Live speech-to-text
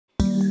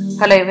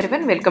Hello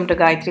everyone, welcome to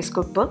Gayatri's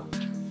Cookbook.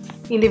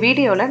 இந்த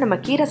வீடியோல நம்ம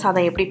கீரை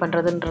சாதம் எப்படி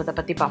பண்றதுன்றத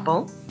பத்தி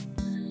பாப்போம்.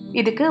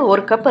 இதுக்கு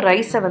 1 கப்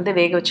ரைஸை வந்து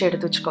வேக வச்சு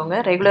எடுத்து வச்சுக்கோங்க.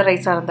 ரெகுலர்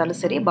ரைஸா இருந்தாலும்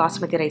சரி,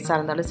 பாஸ்மதி ரைஸா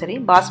இருந்தாலும் சரி.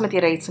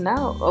 பாஸ்மதி ரைஸ்னா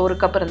 1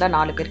 கப் இருந்தா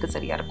 4 பேருக்கு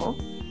சரியா இருக்கும்.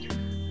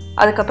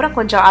 அதுக்கு அப்புறம்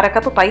கொஞ்சம் 1/2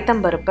 கப்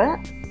பைத்தம்பருப்பை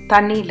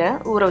தண்ணியில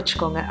ஊற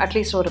வச்சுக்கோங்க.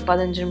 அட்லீஸ்ட் ஒரு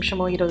 15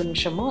 நிமிஷமோ 20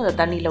 நிமிஷமோ அதை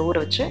தண்ணியில ஊற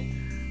வச்சு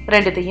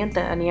ரெண்டுத்தையும்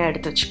தனியா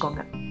எடுத்து வச்சுக்கோங்க.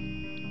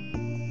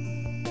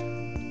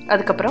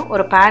 அதுக்கு அப்புறம்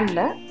ஒரு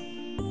panல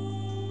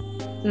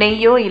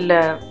நெய்யோ இல்ல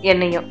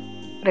எண்ணெயோ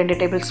 2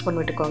 டேபிள் ஸ்பூன்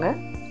விட்டுக்கோங்க.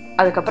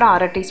 அதுக்கு அப்புறம்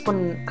 1/2 டீஸ்பூன்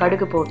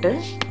கடுகு போட்டு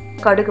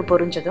கடுகு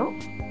பொரிஞ்சதும்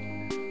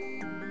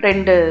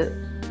 2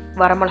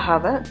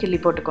 வரமிளகாவை கிள்ளி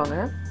போட்டுக்கோங்க.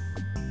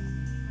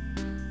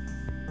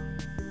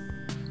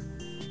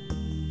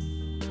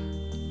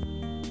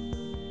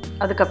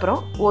 அதுக்கு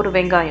அப்புறம் ஒரு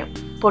வெங்காயம்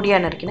பொடியா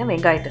நறுக்கின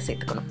வெங்காயத்தை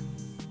சேர்த்துக்கணும்.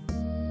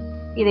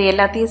 இதை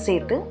எல்லாத்தையும்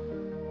சேர்த்து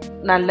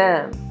நல்லா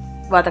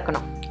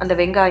வதக்கணும். அந்த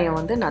வெங்காயம்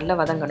வந்து நல்லா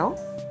வதங்கணும்.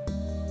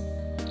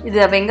 இது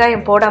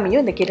வெங்காயம்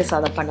போடாமையும் இந்த கீரை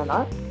சாதம்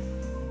பண்ணலாம்.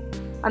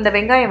 அந்த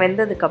வெங்காயம்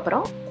வெந்ததுக்கு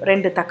அப்புறம்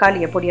 2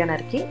 தக்காளியை பொடியா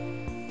நறுக்கி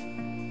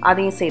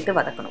அதையும் சேர்த்து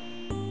வதக்கணும்.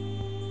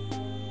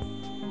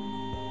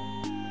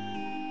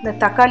 இந்த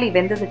தக்காளி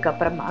வெந்ததுக்கு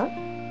அப்புறமா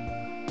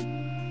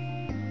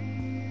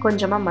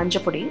கொஞ்சமா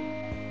மஞ்சள் பொடி,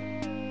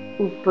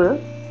 உப்பு,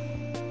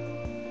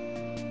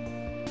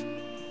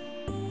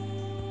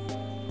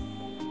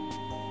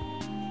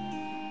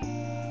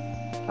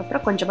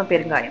 அப்புறம் கொஞ்சமா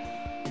பெருங்காயம்,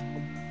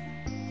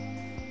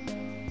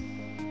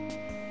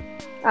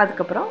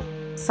 அதுக்கப்புறம்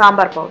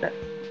சாம்பார் பவுடர்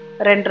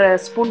 2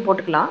 ஸ்பூன்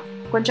போட்டுக்கலாம்.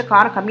 கொஞ்சம்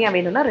காரம் கம்மியாக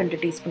வேணும்னா 2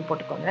 டீஸ்பூன்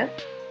போட்டுக்கோங்க.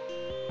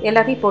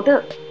 எல்லாத்தையும் போட்டு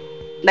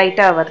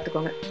லைட்டாக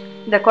வறுத்துக்கோங்க.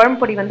 இந்த குழம்பு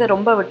பொடி வந்து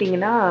ரொம்ப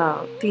விட்டிங்கன்னா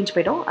தீஞ்சு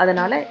போயிடும்.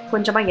 அதனால்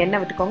கொஞ்சமாக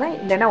எண்ணெய் விட்டுக்கோங்க.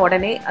 இல்லைன்னா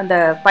உடனே அந்த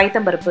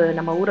பைத்தம்பருப்பு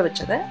நம்ம ஊற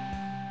வச்சதை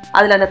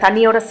அதில் அந்த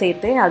தண்ணியோடு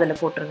சேர்த்து அதில்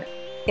போட்டுருங்க.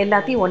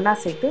 எல்லாத்தையும் ஒன்றா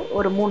சேர்த்து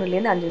ஒரு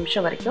 3லேருந்து 5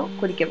 நிமிஷம் வரைக்கும்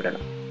கொதிக்க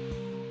விடணும்.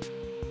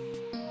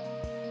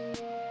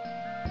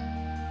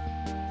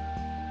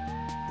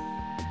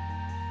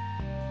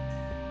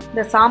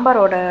 இந்த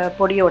சாம்பாரோட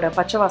பொடியோட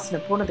பச்சை வாசனை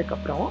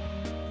போனதுக்கப்புறம்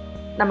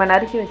நம்ம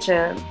நறுக்கி வச்ச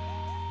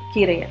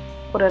கீரையை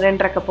ஒரு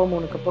 2.5 கப்போ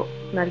 3 கப்போ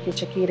நறுக்கி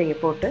வச்ச கீரையை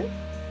போட்டு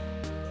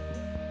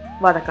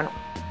வதக்கணும்.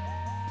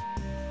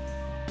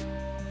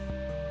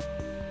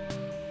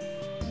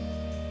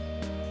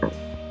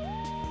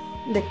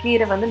 இந்த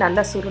கீரை வந்து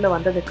நல்லா சுருள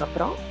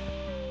வந்ததுக்கப்புறம்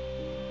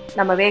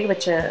நம்ம வேக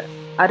வச்ச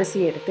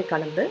அரிசியை எடுத்து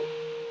கலந்து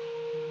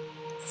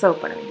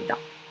சர்வ் பண்ண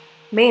வேண்டியதான்.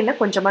 மேலே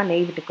கொஞ்சமாக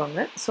நெய்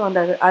விட்டுக்கோங்க. ஸோ அந்த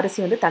அரிசி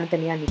வந்து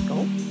தனித்தனியாக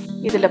நிற்கும்.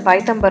 இதில்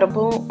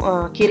பைத்தம்பருப்பும்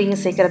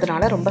கீரையும்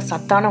சேர்க்கறதுனால ரொம்ப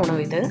சத்தான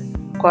உணவு. இது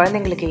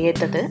குழந்தைங்களுக்கு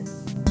ஏற்றது.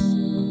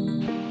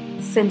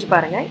 செஞ்சு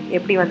பாருங்கள்,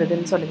 எப்படி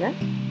வந்ததுன்னு சொல்லுங்கள்.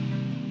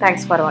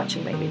 தேங்க்ஸ் ஃபார்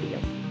வாட்சிங் மை வீடியோ.